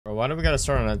why do we gotta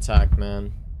start an attack,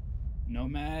 man?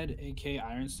 Nomad, AK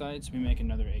Iron Sights. We make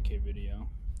another AK video.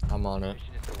 I'm on it.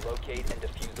 Mission is to locate and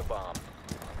defuse a bomb.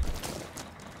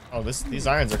 Oh, these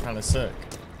irons are kind of sick.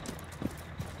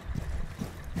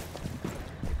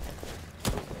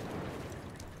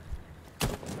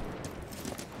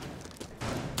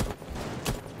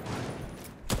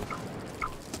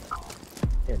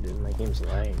 Yeah, dude, my game's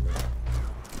lagging, man.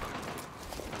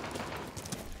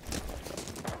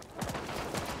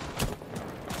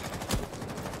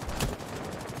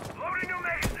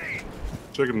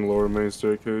 Checking the lower main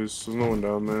staircase. There's no one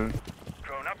down there.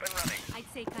 Drone up and running.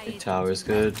 Big tower's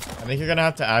good. I think you're gonna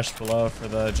have to ash below for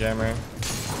the jammer.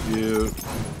 Yeah.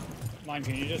 Mine,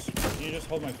 can you just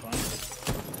hold my phone?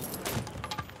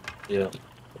 Yeah.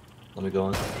 Let me go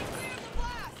on. I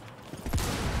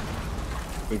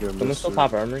think I Someone missed still it.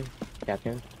 pop armory?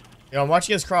 Captain? Yo, I'm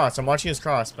watching his cross. I'm watching his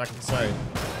cross back in the side.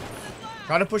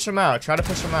 Try to push him out. Try to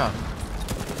push him out.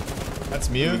 That's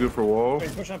You mute. good for wall?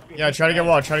 Wait, push up. Yeah, try to get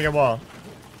wall. Try to get wall.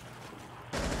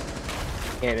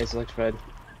 Yeah, this looks red.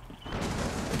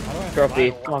 How do I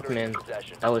Trophy. fly? Fuck, man.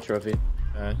 Hella trophy.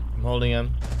 Okay, I'm holding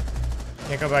him.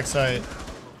 Can't go back side.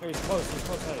 Oh, he's close. He's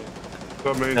close. Hey.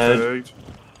 Top main Dead. tagged.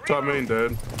 Top main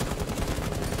dead.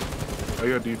 I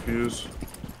got defuse.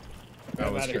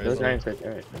 That was Those crazy. Those irons right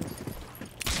there. Right.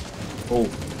 Oh,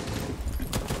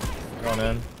 Going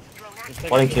in. Just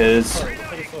take one it- kids. Take it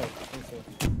slow. Take it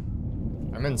slow.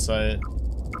 I'm in sight.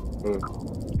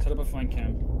 Set up a flank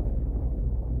cam.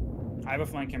 I have a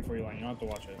flank cam for you, Line. You don't have to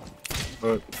watch it.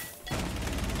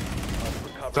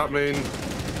 Top main.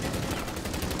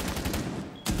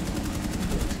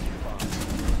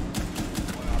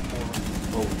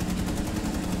 Oh,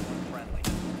 Friendly.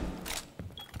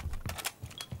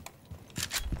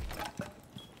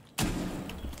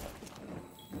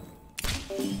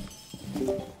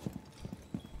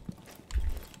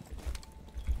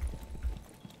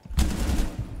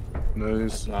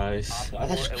 Nice. nice.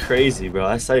 That's crazy, bro.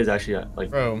 That site is actually like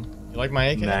Bro, you like my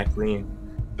AK? Mac lean.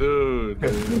 Dude,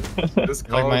 this Like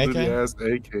Call my of Duty AK? ass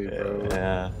AK, bro.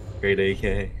 Yeah, great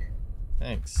AK.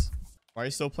 Thanks. Why are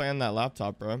you still playing that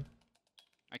laptop, bro?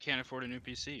 I can't afford a new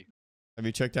PC. Have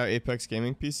you checked out Apex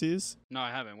gaming PCs? No,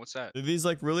 I haven't. What's that? They're these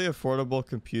like really affordable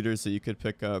computers that you could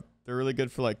pick up. They're really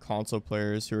good for like console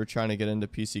players who are trying to get into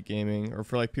PC gaming, or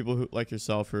for like people who like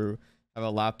yourself who have a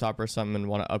laptop or something and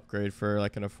want to upgrade for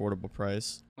like an affordable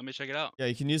price. Let me check it out. Yeah,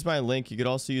 you can use my link. You could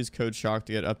also use code Shawk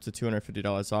to get up to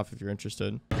 $250 off if you're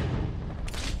interested.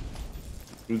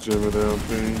 You jam it down,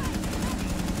 P.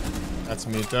 That's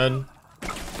me dead.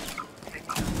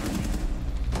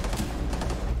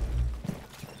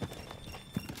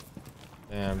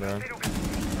 Damn, bro.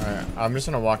 Alright, I'm just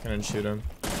gonna walk in and shoot him.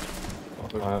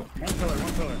 Alright. One pillar.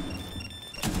 One pillar.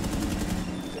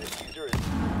 The diffuser is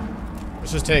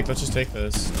Let's just take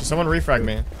this. Just someone refrag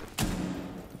me.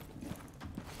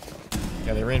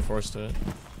 Yeah, they reinforced it.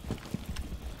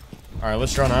 Alright,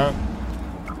 let's run out.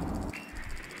 the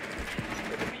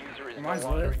diffuser is no Mine's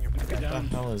longer lit. in your Get possession. What down.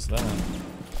 the hell is that?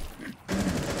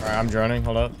 Alright, I'm droning.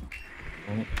 Hold up.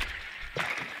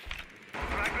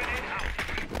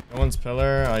 No one's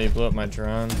pillar. Oh, you blew up my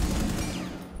drone.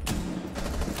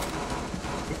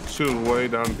 She was way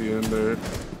down at the end there.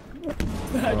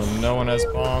 Oh, no one has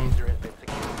bomb. Diffuser has been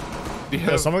secured.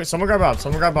 Yeah. Yo, someone grab bomb.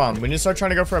 Someone grab bomb. We need to start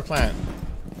trying to go for a plant.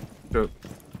 Good.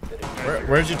 The diffuser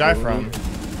Where did you die from?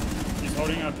 He's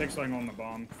holding a pixeling on the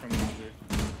bomb from the laundry.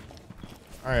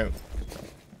 Alright.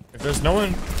 If there's no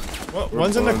one... What? We're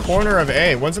One's in the bunched. corner of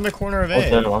A. One's in the corner of Oh,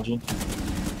 dead, A. launching.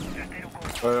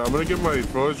 I'm gonna get my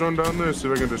forage drone down there, see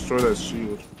if I can destroy that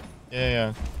shield.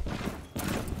 Yeah,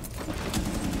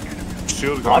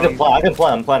 Shield Oh, I gone. can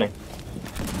play. I'm planning.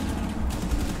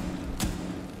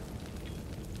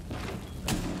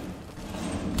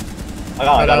 I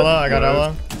got it. I got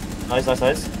Ella. Nice. That's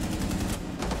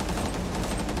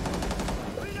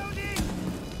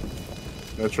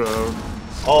right.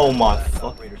 Oh my last fuck.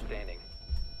 operator standing.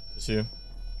 Just you. You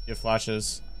have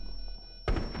flashes.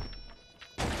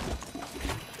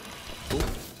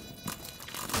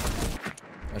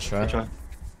 Nice try. Try.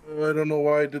 I don't know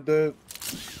why I did that.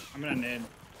 I'm gonna nade.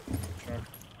 Sure.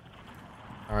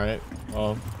 Alright.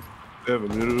 Well, They have a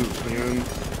muted again.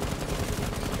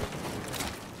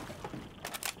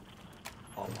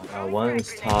 Oh my god,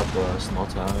 one's top, small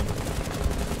tower.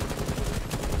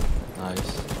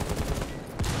 Nice.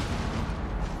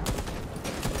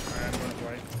 Alright, I'm going to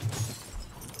right.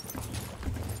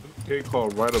 Gate call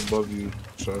right above you,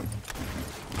 so.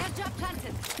 Airdrop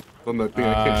planted. On that thing,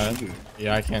 I can't shoot it.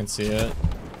 yeah, I can't see it.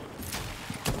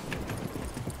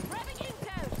 Grabbing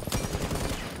intel.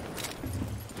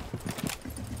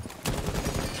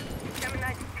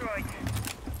 Gemini destroyed.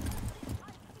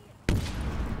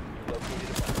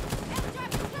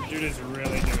 Dude is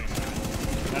really doing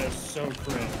that. That is so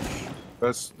cringe.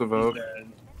 That's the He's vote. dead.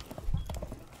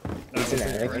 That He's was an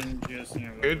the egg. cringiest thing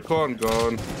I've Gate ever call and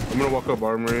gone. I'm gonna walk up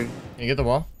armory. Can you get the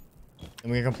wall?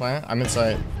 Then we can plant. I'm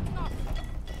inside.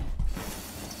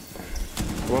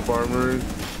 Go up armory.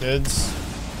 Kids.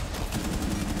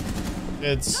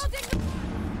 Kids.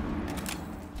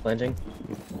 Plunging.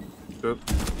 Good.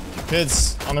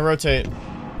 Kids. On the rotate.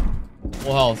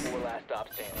 Full health. 4 last stop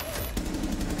standing.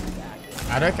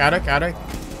 Attic. Attic. Attic.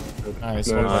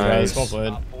 Nice. Well played, guys. Well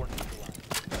played. Op 4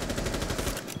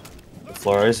 neutralized.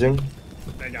 Florizing.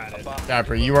 They got it.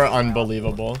 Dapper, you are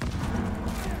unbelievable.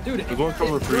 Dude, There's one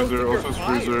cover freezer. Also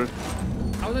freezer.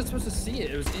 How was I supposed to see it?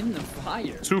 It was in the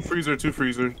fire. Two freezer. Two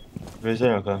freezer.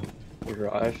 Freezer? Okay. Your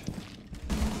garage.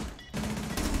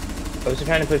 I was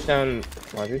trying to push down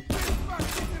laundry.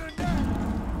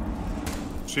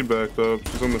 She backed up.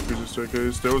 She's on the freezer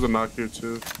staircase. There was a knock here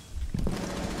too.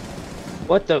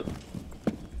 What the?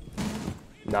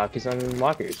 Knock is on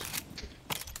lockers.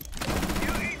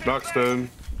 Knock's dead.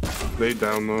 They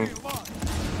down though.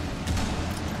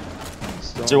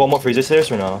 Still. Is there one more freezer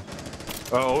stairs or no?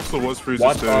 Also was freezer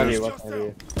Watch laundry. stairs. Watch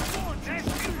laundry.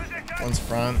 One's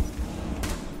front.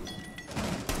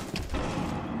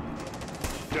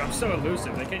 Dude, I'm so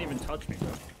elusive. They can't even touch me, bro.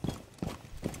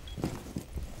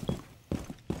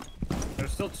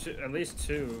 There's still two, at least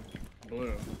two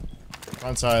blue.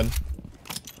 Front side.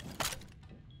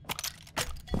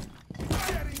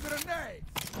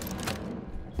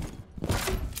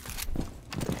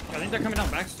 I think they're coming down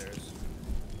backstairs.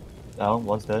 Down.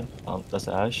 One's dead. That's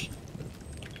the Ash.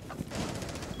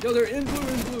 Yo, they're in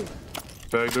blue.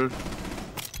 Tagged her.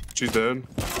 She's dead.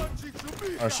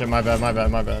 Oh shit, my bad, my bad,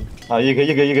 my bad. Oh, you good?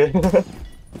 You good? You good?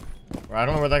 Bro, I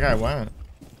don't know where that guy went.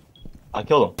 I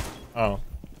killed him. Oh.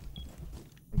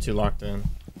 I'm too locked in.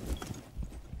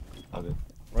 Okay.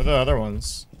 Where are the other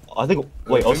ones? I think.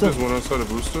 Wait. I think Also. there's one outside of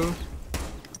Booster.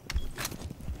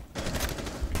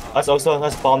 That's also.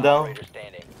 That's bomb down. Operator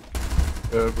standing.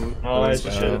 Yeah, blue. Nice.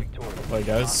 Nice, Shit. Play,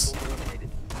 guys.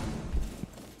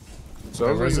 Sounds Wait,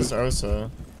 like where's this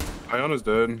Osa? Iana's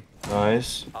dead.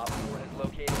 Nice. Op 4 has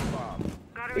located a bomb.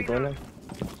 Big one now?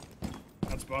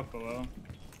 That's Buck below.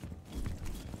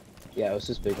 Yeah, it was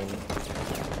just big one.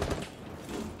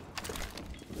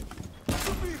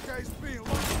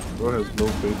 Bro has no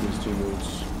faith in his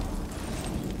teammates.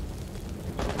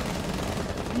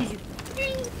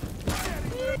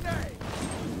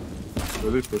 Where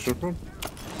are they pushing from?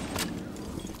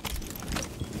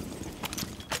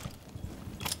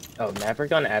 Oh,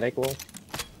 Maverick on attic wall.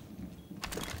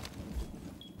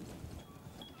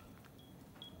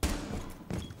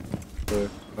 Okay.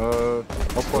 I'll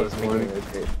play He's making flank. it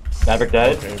rotate. Maverick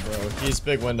dead. Okay, bro. He's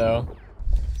big window.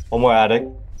 One more attic.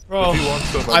 Bro, If you want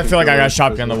stuff, I can feel like I kill got it.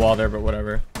 shotgun the wall there, but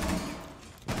whatever.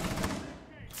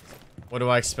 What do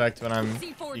I expect when I'm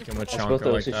speaking with Let's go Shonka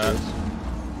through like the that?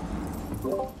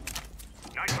 shields.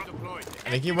 I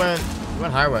think he went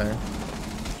highway.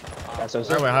 That's what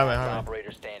Highway, highway, Last highway.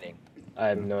 operator standing. I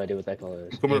have no idea what that color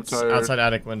is. Coming up It's tired. outside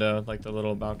attic window, like the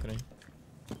little balcony.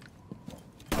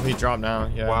 Oh, he dropped now.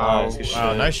 Yeah. Wow. Nice, good Wow,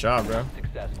 shit. nice shot, bro.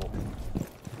 Successful.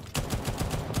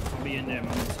 I'll be in there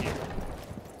moments here.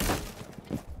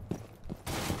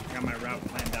 I got my route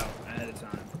planned out ahead of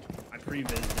time. I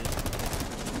pre-visited.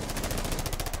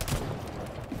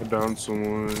 Put down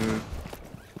someone right here.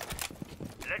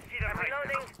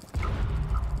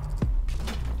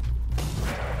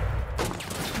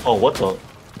 Oh, what the?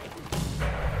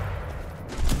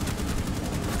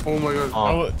 Oh my god.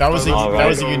 Oh, That was a Oh, that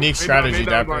was a right. unique Made strategy, mine,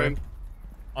 Dapper. mine.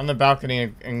 On the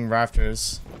balcony in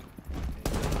rafters.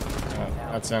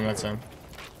 That's him. That's him.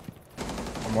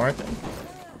 One more, I think.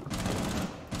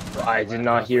 I did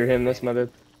not hear him. That's my bad.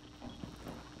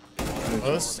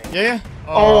 Close. Yeah, yeah.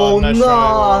 Oh, nice no.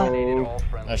 try. Eliminated all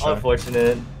friendly. Nice try.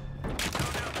 Unfortunate.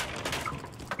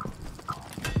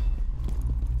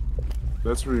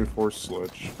 That's reinforced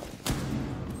sledge.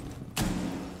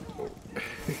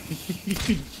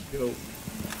 Yo.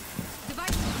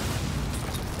 Device.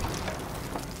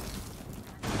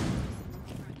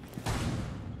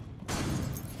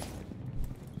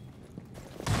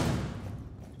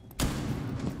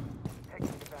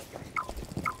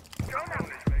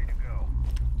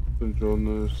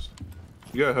 Enjoying this.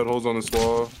 You got head holes on this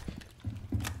wall.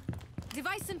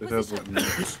 Device in It has position.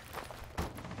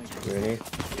 like Ready?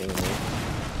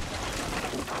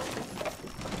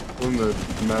 in the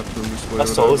map room display.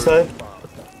 That's solo whatever. side.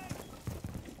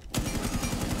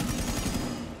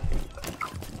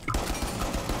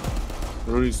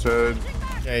 Rudy's head.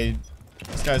 Okay,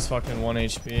 this guy's fucking 1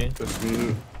 HP. That's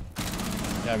mute.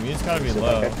 Yeah, mute's gotta be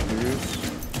low. Fuse.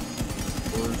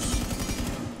 Of course.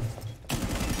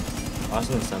 That's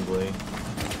an assembly.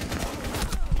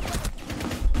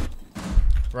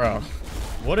 Bro,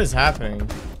 what is happening?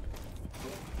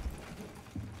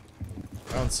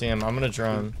 I don't see him. I'm gonna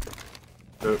drone.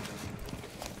 Yep. Where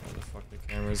the fuck the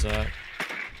camera's at?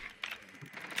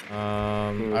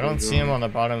 I don't see him on the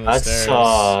bottom of the That's stairs.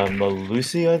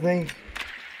 Malusi, I think.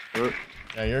 Yep.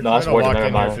 Yeah, you're No, clear that's to Warden, walk never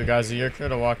in here mind. if you guys. You're clear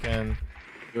to walk in.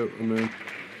 Yep. I'm in.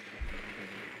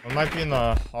 I might be in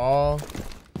the hall.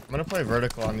 I'm gonna play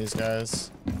vertical on these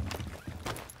guys.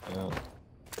 Yeah.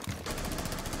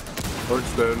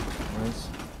 Art's dead. Nice.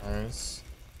 Nice.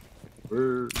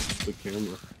 Where's the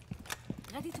camera?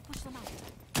 Ready to push them out.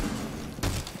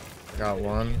 Got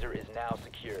one. Diffuser is now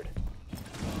secured.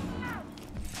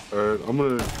 Alright, I'm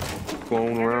gonna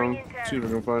clone around, see if I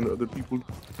can find other people.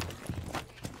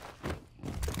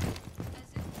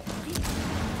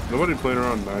 Nobody playing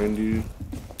around 90.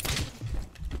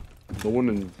 No one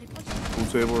in pool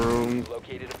table room.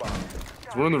 Located a bomb.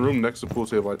 We're in the room next to pool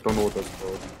table. I don't know what that's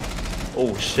called.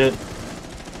 Oh shit.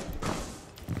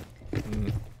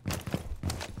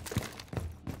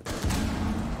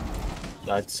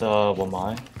 That's one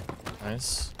mine.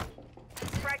 Nice.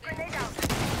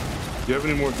 Do you have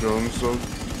any more drones? So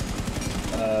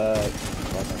I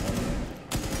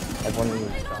have one in the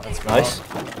Let's go. Nice.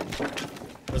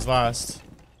 Who's last?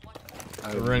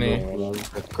 Rennie.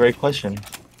 Great question.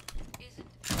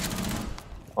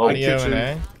 Oh, Audio kitchen.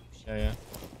 and A? Yeah,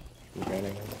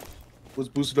 yeah. was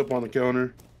boosted up on the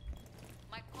counter.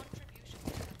 My contribution.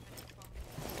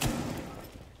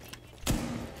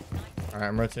 Alright,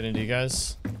 I'm rotating to you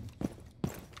guys.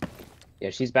 Yeah,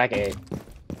 she's back A.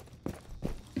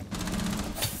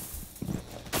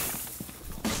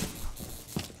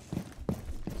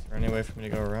 Is there any way for me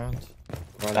to go around?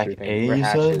 We're on Back everything. A, We're you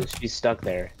hatches. said? She's stuck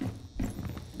there.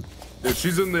 Yeah,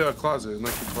 she's in the closet.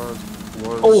 Next to the closet.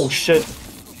 Was. Oh shit.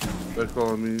 They're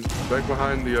calling me. Back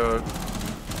behind the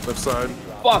left side.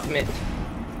 Fuck me.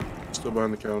 Still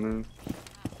behind the counter.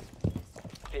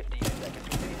 15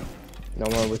 seconds remaining. No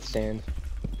more withstand.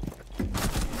 10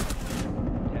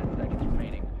 seconds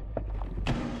remaining.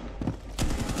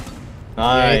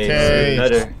 Nice. JK.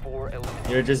 Better. 4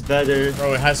 eliminated. You're just better.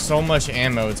 Bro, it has so much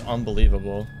ammo, it's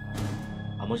unbelievable.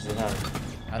 How much does it have?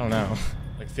 I don't know.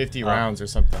 Like 50 rounds or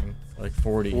something. Like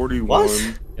 40. 41.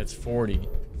 What? It's 40.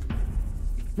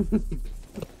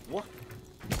 What?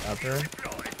 Got her.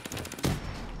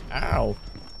 Ow.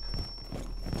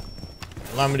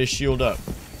 Allow me to shield up.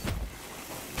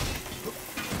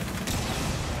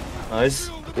 Nice.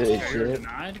 Good You're shit.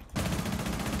 denied.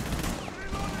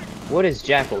 What is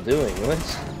Jackal doing?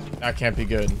 What? That can't be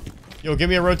good. Yo, give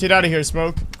me a rotate out of here,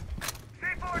 Smoke.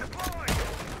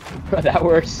 That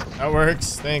works. That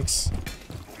works. Thanks.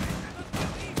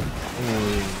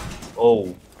 Ooh.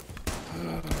 Oh.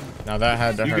 Now that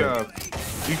had to You hurt.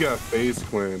 got FaZe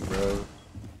Clan, bro.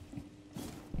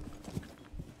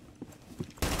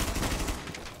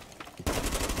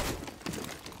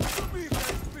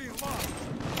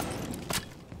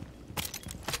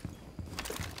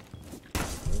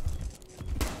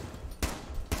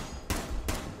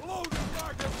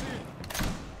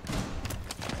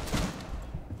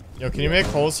 Yo, can you make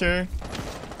holes here?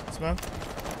 Smoke?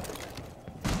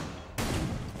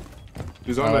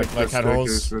 He's on like- that like had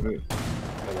holes? staircase with it.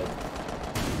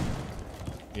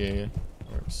 Yeah, yeah.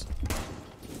 Works.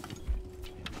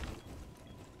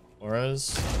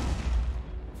 Flores.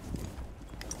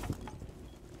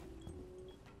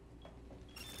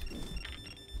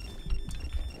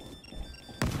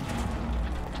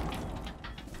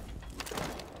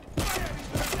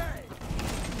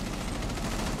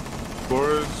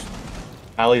 Flores,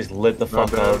 Allie's lit the not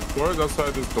fuck bad. up. Flores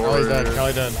outside this door. Callie's right dead. here.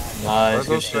 Callie dead. Nice. Flores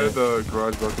Good outside shit. the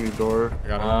garage balcony door. I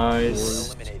got him.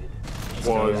 Nice. Eliminated.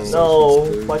 One.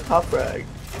 No, my top frag.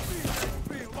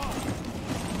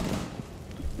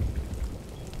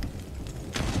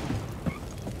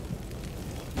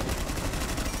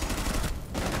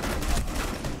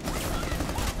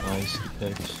 Nice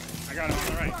picks. I got him on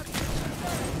the right.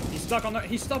 He's stuck on the.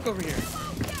 He's stuck over here.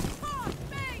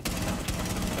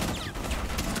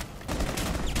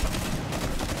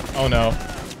 Oh no.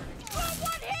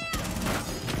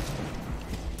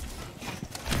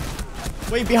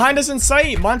 Wait, behind us in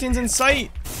sight! Montaigne's in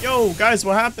sight! Yo, guys,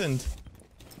 what happened?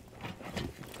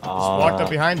 Just walked up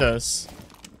behind us.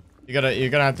 You're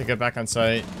gonna have to get back on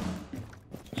site.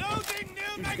 He's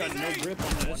got no grip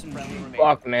on this. And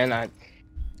Fuck, man.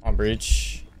 On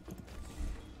breach.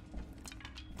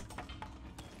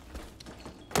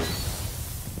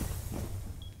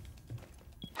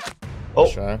 Oh.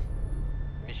 Try.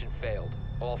 Mission failed.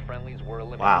 All friendlies were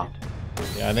eliminated. Wow.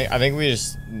 Yeah, I think we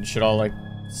just should all like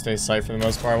stay sight for the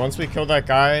most part. Once we killed that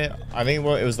guy, I think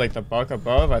it was like the buck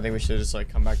above. I think we should just like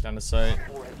come back down to sight.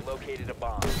 4 has located a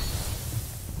bomb.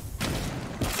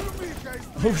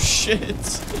 Oh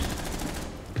shit!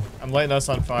 I'm lighting us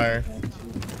on fire.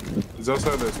 He's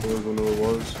outside that store, I don't know what it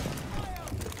was.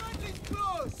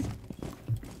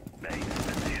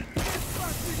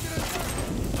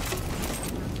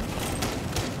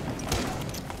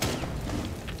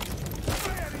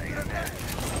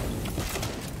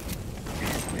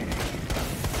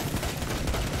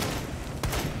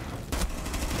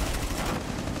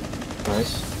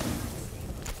 Nice.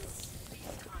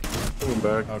 Coming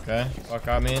back. Okay, fuck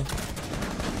got me.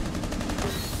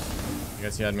 I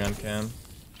guess he had me on cam.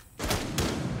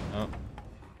 Oh.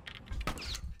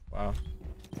 Wow.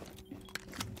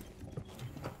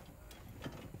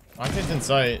 Montane's in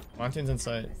sight. Montane's in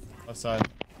sight. Left side.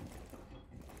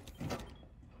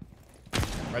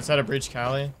 Right side of breach,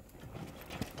 Cali.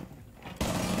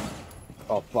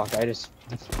 Oh fuck! I just.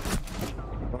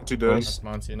 Not too dead. That's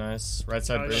Monty, nice. Right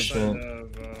side breach. Shit.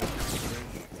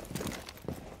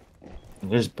 I'm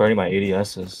just burning my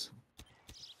ADSs.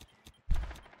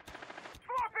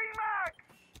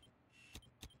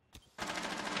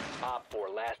 Op 4,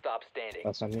 last stop standing.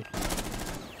 That's on me.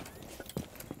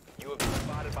 You have been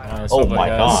spotted by Nice. Oh Well done, my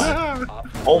guys. god. Op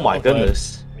 4. Oh my Well played.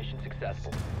 goodness. Mission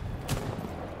successful.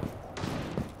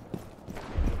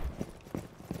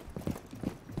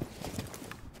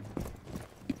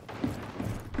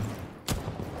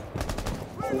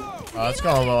 Let's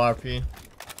go low RP.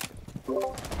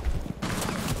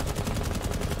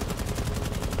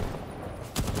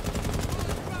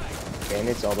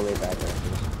 Bandits all the way back.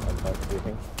 On top of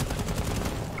everything.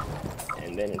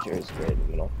 And Manager is right in the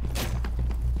middle.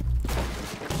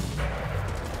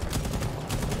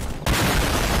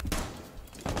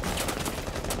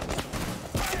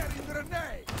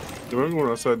 There was one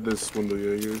outside this window,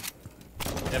 yeah, here.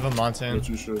 They have a Montane. Not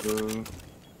too sure though.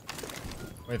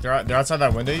 Wait, they're outside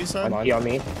that window you said? He on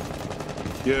me.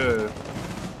 Yeah.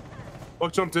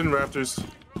 Buck jumped in, Raptors.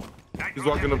 He's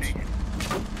walking up.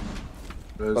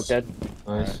 Buck Nice. dead.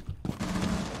 Nice.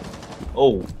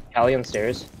 Oh, Callie on the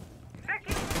stairs.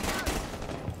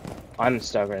 I'm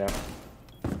stuck right now.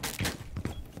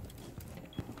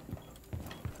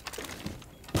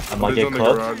 I might He's get on the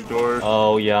cooked. garage door.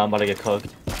 Oh yeah, I'm about to get cooked.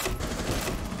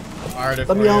 Fired it Let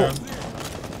for me you. out.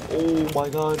 Oh my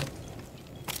god.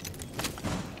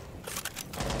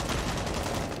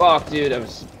 Fuck, dude,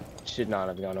 should not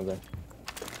have gone over there.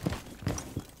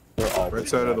 They're all Right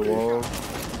side of the wall.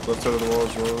 Left side of the wall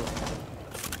as well.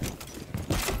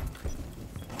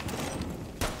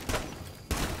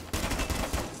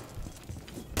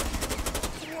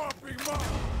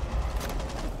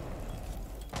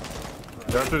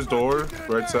 Raptors door,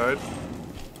 right side.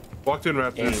 Walked in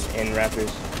Raptors. In Raptors.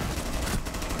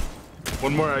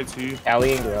 One more IT.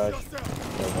 Alley and garage.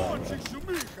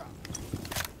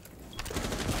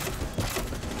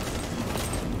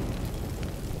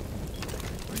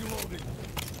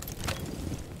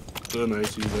 Still an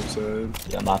IT left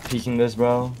side. Yeah, I'm not peeking this,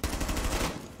 bro.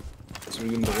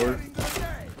 Swinging door.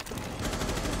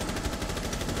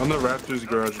 On the Raptors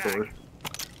garage door.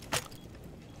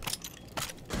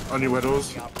 On your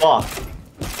windows. Fuck.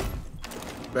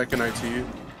 Back in IT.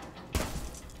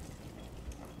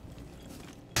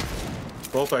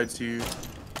 Both IT.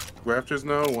 Raptors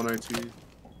now, one IT.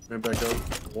 And back out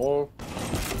the wall.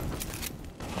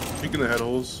 Peeking the head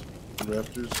holes. And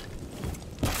Raptors.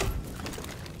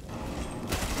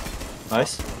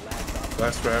 Nice.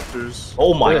 Last Raptors.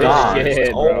 Oh my Good god.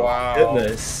 shit, Oh bro. my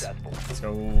goodness. Let's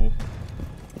go.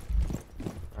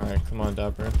 Alright, come on,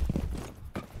 Dapper.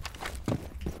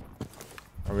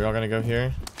 Are we all gonna go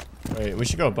here? Wait, we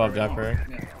should go above Dapper.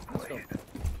 Yeah, let's go.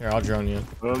 Here, I'll drone you.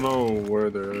 I don't know where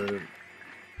they're at.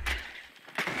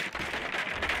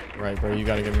 Right, bro, you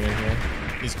gotta get me in here.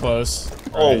 He's close.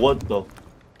 Oh, Alright. what the?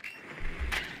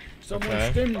 Someone Okay.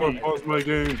 I'm stimulate. gonna pause my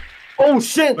game. Oh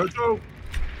shit! Let's go.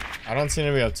 I don't see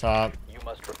anybody up top. You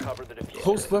must recover the diffuser.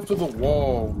 Close left of the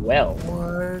wall. Well.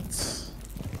 What?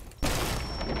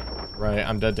 Right,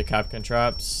 I'm dead to Capcan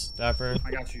traps, Dapper.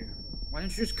 I got you. Why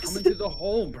didn't you just come into the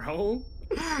hole, bro?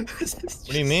 What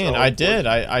do you mean? I did.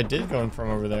 I did go in from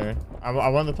over there. I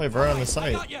wanted to play Vert on the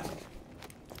site.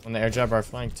 On the air jab our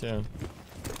flank too.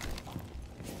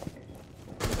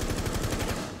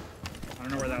 I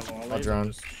don't know where that wall I'll is. drone.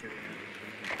 I'm just shooting.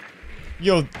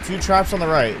 Yo, 2 traps on the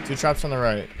right. 2 traps on the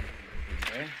right.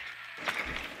 Okay.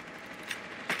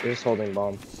 They're just holding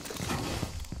bomb.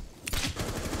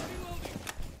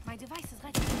 My device is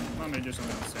ready. I'm gonna do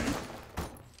something insane.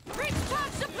 Breach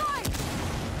charge deployed!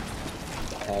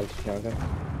 Tagged, okay.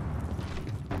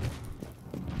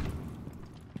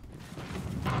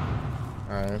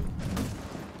 Alright.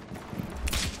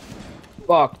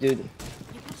 Fuck, dude.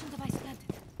 Repulsion device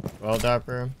planted. Well,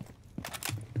 Dapper.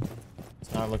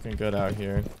 It's not looking good out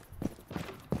here.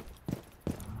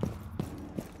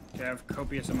 They have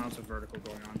copious amounts of vertical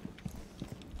going on.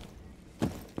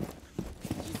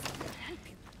 Help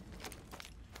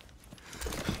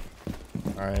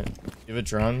you. Alright. You have a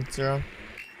drone, Zero?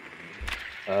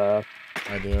 I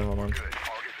do, hold on.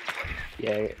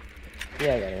 Yeah,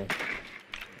 yeah, I got it.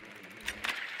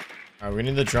 Alright, we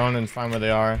need the drone and find where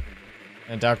they are.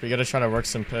 And Dapper, you gotta try to work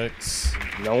some picks.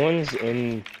 No one's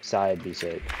inside B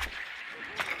side.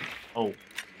 Oh.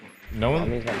 No one?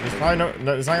 Tommy's not There's picking. probably no.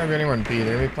 There's not gonna be anyone B.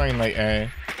 They're gonna be playing like A.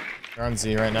 They're on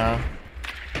Z right now.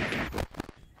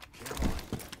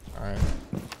 Alright.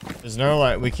 There's no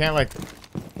like. We can't like.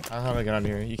 I don't know how to get out of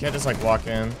here. You can't just like walk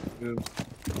in. Yeah.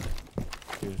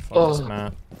 Dude, fuck this Oh.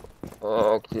 map.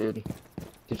 Oh, dude.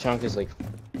 The chunk is like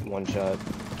one shot.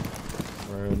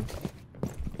 Rude.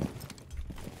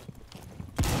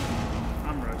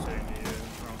 I'm rotating to you.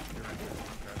 Oh, you're right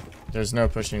there. Okay. There's no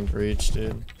pushing breach,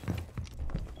 dude.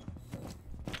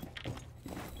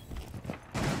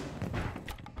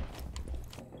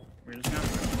 We're just gonna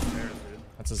push the stairs, dude.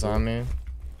 That's a zombie.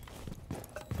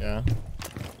 Yeah.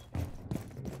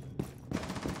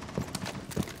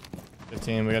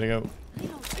 15, we gotta go.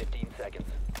 Reload. 15 seconds.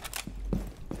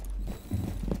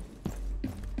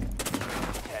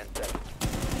 10 seconds.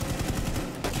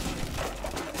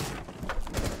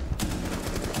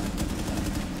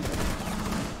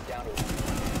 Down to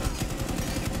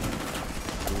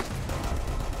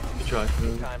Good try.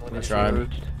 time limit tried.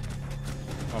 reached.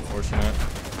 Unfortunate.